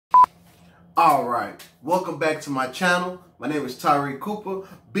Alright, welcome back to my channel. My name is Tyree Cooper,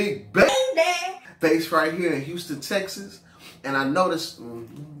 Big Baby, based right here in Houston, Texas. And I noticed...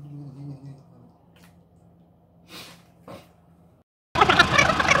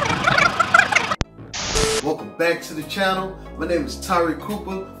 Welcome back to the channel. My name is Tyree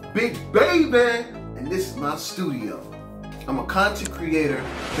Cooper, Big Baby, and this is my studio. I'm a content creator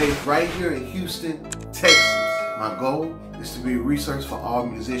based right here in Houston, Texas. My goal is to be a resource for all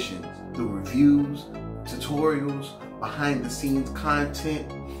musicians through reviews, tutorials, behind the scenes content,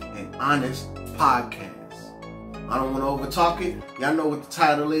 and honest podcasts. I don't want to over talk it. Y'all know what the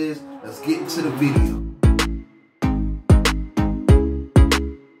title is. Let's get into the video.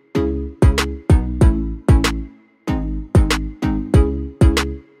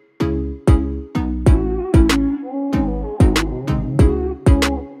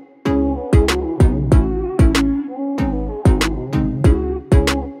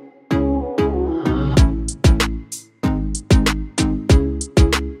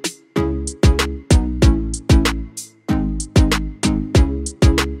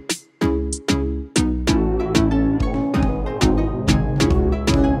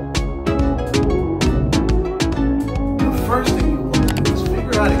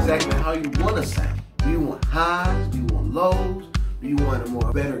 Exactly how you want to sound. Do you want highs? Do you want lows? Do you want a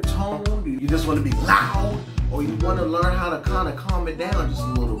more better tone? Do you just want to be loud? Or you want to learn how to kind of calm it down just a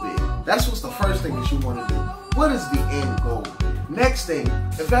little bit? That's what's the first thing that you want to do. What is the end goal? Next thing,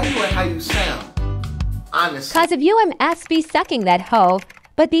 evaluate how you sound. Honestly. Cause if you MS be sucking that hoe,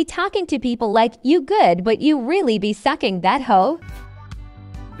 but be talking to people like you good, but you really be sucking that hoe.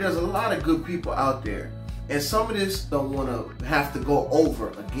 There's a lot of good people out there. And some of this don't want to have to go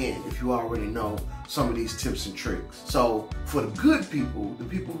over again if you already know some of these tips and tricks. So for the good people, the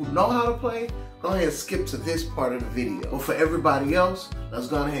people who know how to play, go ahead and skip to this part of the video. But for everybody else, let's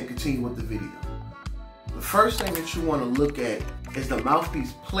go ahead and continue with the video. The first thing that you want to look at is the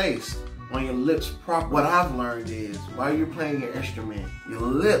mouthpiece placed on your lips properly. What I've learned is while you're playing your instrument, your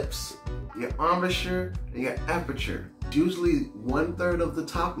lips, your embouchure, and your aperture, usually 1/3 of the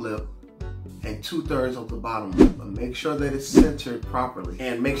top lip and 2/3 of the bottom lip, but make sure that it's centered properly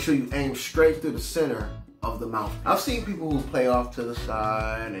and make sure you aim straight through the center of the mouth. I've seen people who play off to the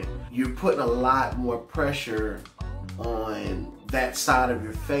side and you're putting a lot more pressure on that side of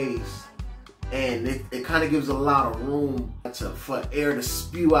your face, and it kind of gives a lot of room for air to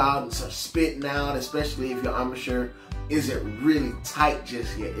spew out and start spitting out, especially if your embouchure isn't really tight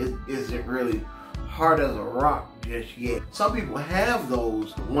just yet. It isn't really hard as a rock just yet. Some people have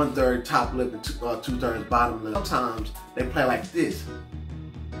those 1/3 top lip and 2/3 bottom lip. Sometimes they play like this.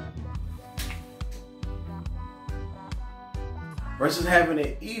 Versus having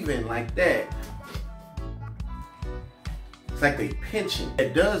it even like that. It's like they pinching. What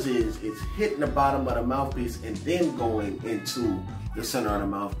it does is it's hitting the bottom of the mouthpiece and then going into the center of the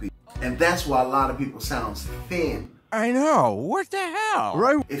mouthpiece. And that's why a lot of people sound thin. I know, what the hell?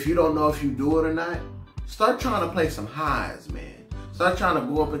 Right? If you don't know if you do it or not, start trying to play some highs, man. Start trying to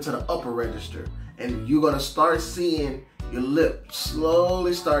go up into the upper register, and you're gonna start seeing your lip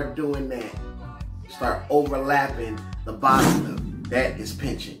slowly start doing that. Start overlapping the bottom lip. That is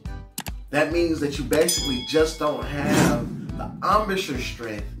pinching. That means that you basically just don't have the embouchure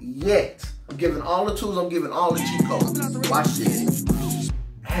strength yet. I'm giving all the tools, I'm giving all the cheat codes. Watch this.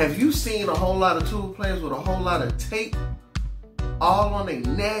 Have you seen a whole lot of tuba players with a whole lot of tape all on their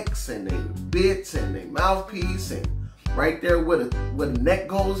necks and their bits and their mouthpiece and right there where the neck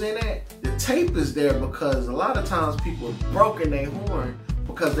goes in at? The tape is there because a lot of times people have broken their horn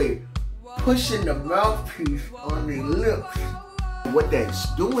because they pushing the mouthpiece on their lips. What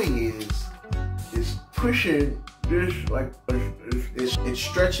that's doing is pushing this, like it's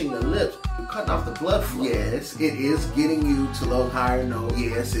stretching the lips. You're cutting off the blood flow. Yes, it is getting you to those higher notes.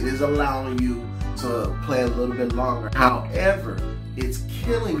 Yes, it is allowing you to play a little bit longer. However, it's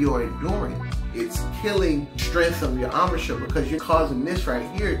killing your endurance. It's killing strength of your embouchure because you're causing this right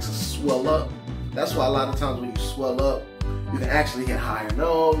here to swell up. That's why a lot of times when you swell up, you can actually hit higher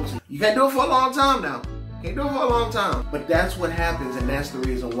notes. You can't do it for a long time now. Can't do it for a long time. But that's what happens, and that's the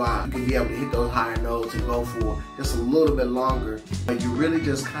reason why you can be able to hit those higher notes and go for just a little bit longer. But you're really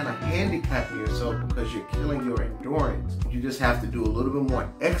just kind of handicapping yourself because you're killing your endurance. You just have to do a little bit more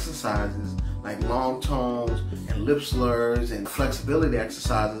exercises like long tones and lip slurs and flexibility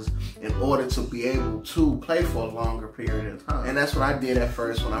exercises in order to be able to play for a longer period of time. And that's what I did at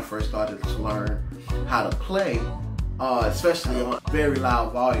first when I first started to learn how to play. Especially on very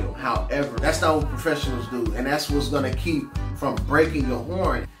loud volume. However, that's not what professionals do, and that's what's gonna keep from breaking your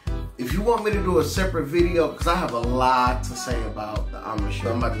horn If you want me to do a separate video, because I have a lot to say about the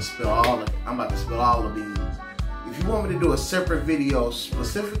embouchure, I'm about to spill all the beans. If you want me to do a separate video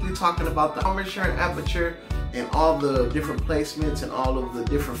specifically talking about the embouchure and aperture and all the different placements and all of the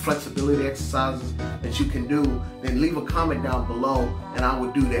different flexibility exercises that you can do, then leave a comment down below and I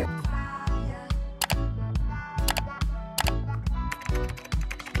would do that.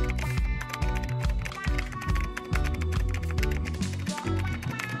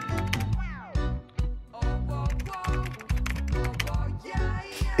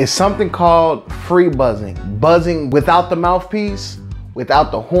 It's something called free buzzing. Buzzing without the mouthpiece,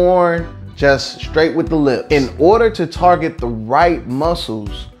 without the horn, just straight with the lips. In order to target the right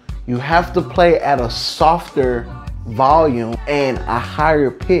muscles, you have to play at a softer volume and a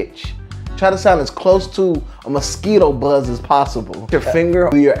higher pitch. Try to sound as close to a mosquito buzz as possible. Your finger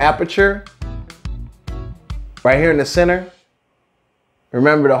to your aperture, right here in the center.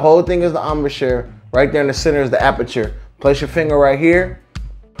 Remember, the whole thing is the embouchure. Right there in the center is the aperture. Place your finger right here.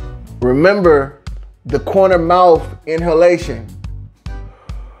 Remember the corner mouth inhalation.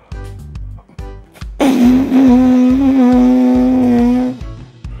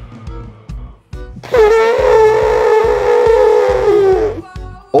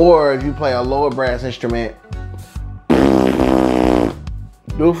 Or if you play a lower brass instrument,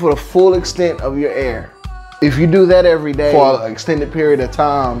 do it for the full extent of your air. If you do that every day for an extended period of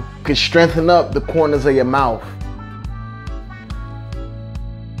time, you can strengthen up the corners of your mouth.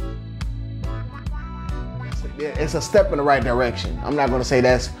 It's a step in the right direction. I'm not gonna say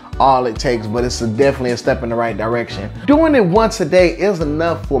that's all it takes, but it's definitely a step in the right direction. Doing it once a day is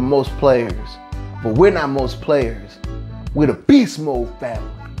enough for most players, but we're not most players. We're the beast mode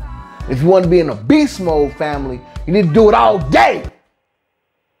family. If you want to be in a beast mode family, you need to do it all day.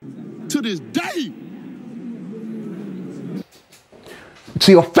 To this day.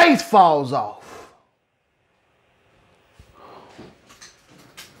 Till your face falls off.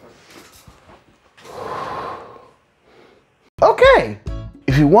 Okay,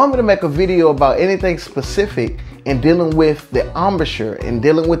 if you want me to make a video about anything specific in dealing with the embouchure and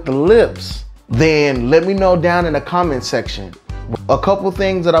dealing with the lips, then let me know down in the comment section. A couple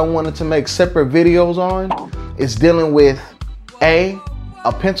things that I wanted to make separate videos on is dealing with A,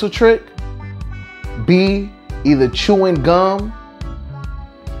 a pencil trick, B, either chewing gum,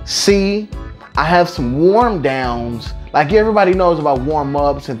 C, I have some warm downs, like everybody knows about warm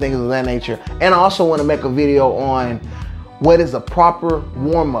ups and things of that nature. And I also want to make a video on what is a proper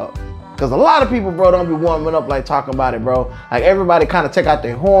warm up. Because a lot of people, bro, don't be warming up like talking about it, bro. Like everybody kind of take out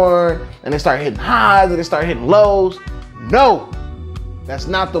their horn and they start hitting highs and they start hitting lows. No, that's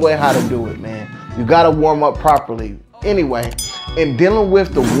not the way how to do it, man. You gotta warm up properly. Anyway, in dealing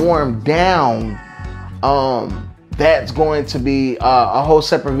with the warm down, that's going to be a whole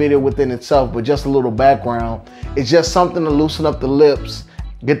separate video within itself, but just a little background. It's just something to loosen up the lips,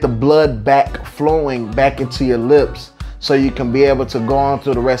 get the blood back flowing back into your lips, so you can be able to go on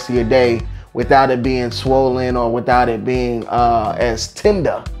through the rest of your day without it being swollen or without it being as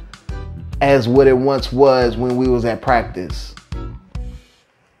tender as what it once was when we was at practice.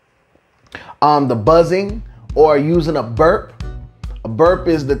 The buzzing or using a burp. A burp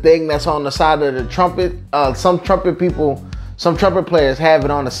is the thing that's on the side of the trumpet. Some trumpet players have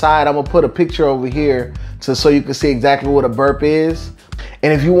it on the side. I'm gonna put a picture over here so you can see exactly what a burp is.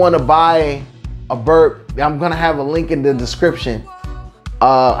 And if you wanna buy a burp, I'm gonna have a link in the description.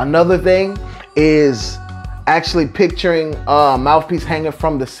 Another thing is actually picturing a mouthpiece hanging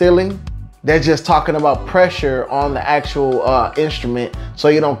from the ceiling. They're just talking about pressure on the actual instrument so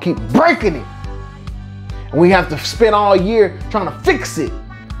you don't keep breaking it. And we have to spend all year trying to fix it.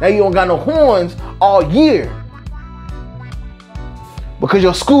 Now you don't got no horns all year because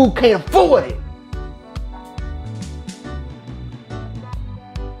your school can't afford it.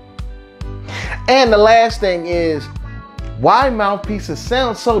 And the last thing is why mouthpieces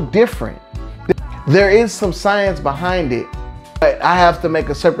sound so different. There is some science behind it, but I have to make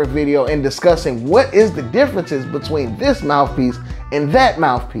a separate video in discussing what is the differences between this mouthpiece and that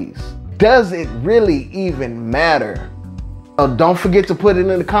mouthpiece. Does it really even matter? Don't forget to put it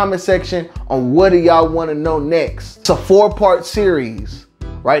in the comment section on what do y'all want to know next. It's a 4-part series.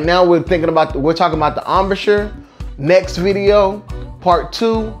 Right now we're talking about the embouchure. Next video, part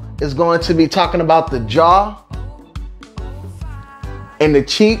 2, is going to be talking about the jaw and the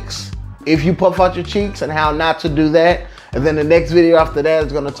cheeks. If you puff out your cheeks and how not to do that. And then the next video after that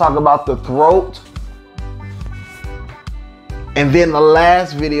is going to talk about the throat. And then the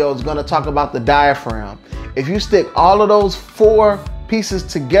last video is going to talk about the diaphragm. If you stick all of those 4 pieces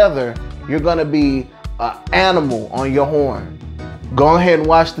together, you're going to be an animal on your horn. Go ahead and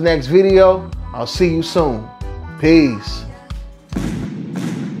watch the next video. I'll see you soon. Peace.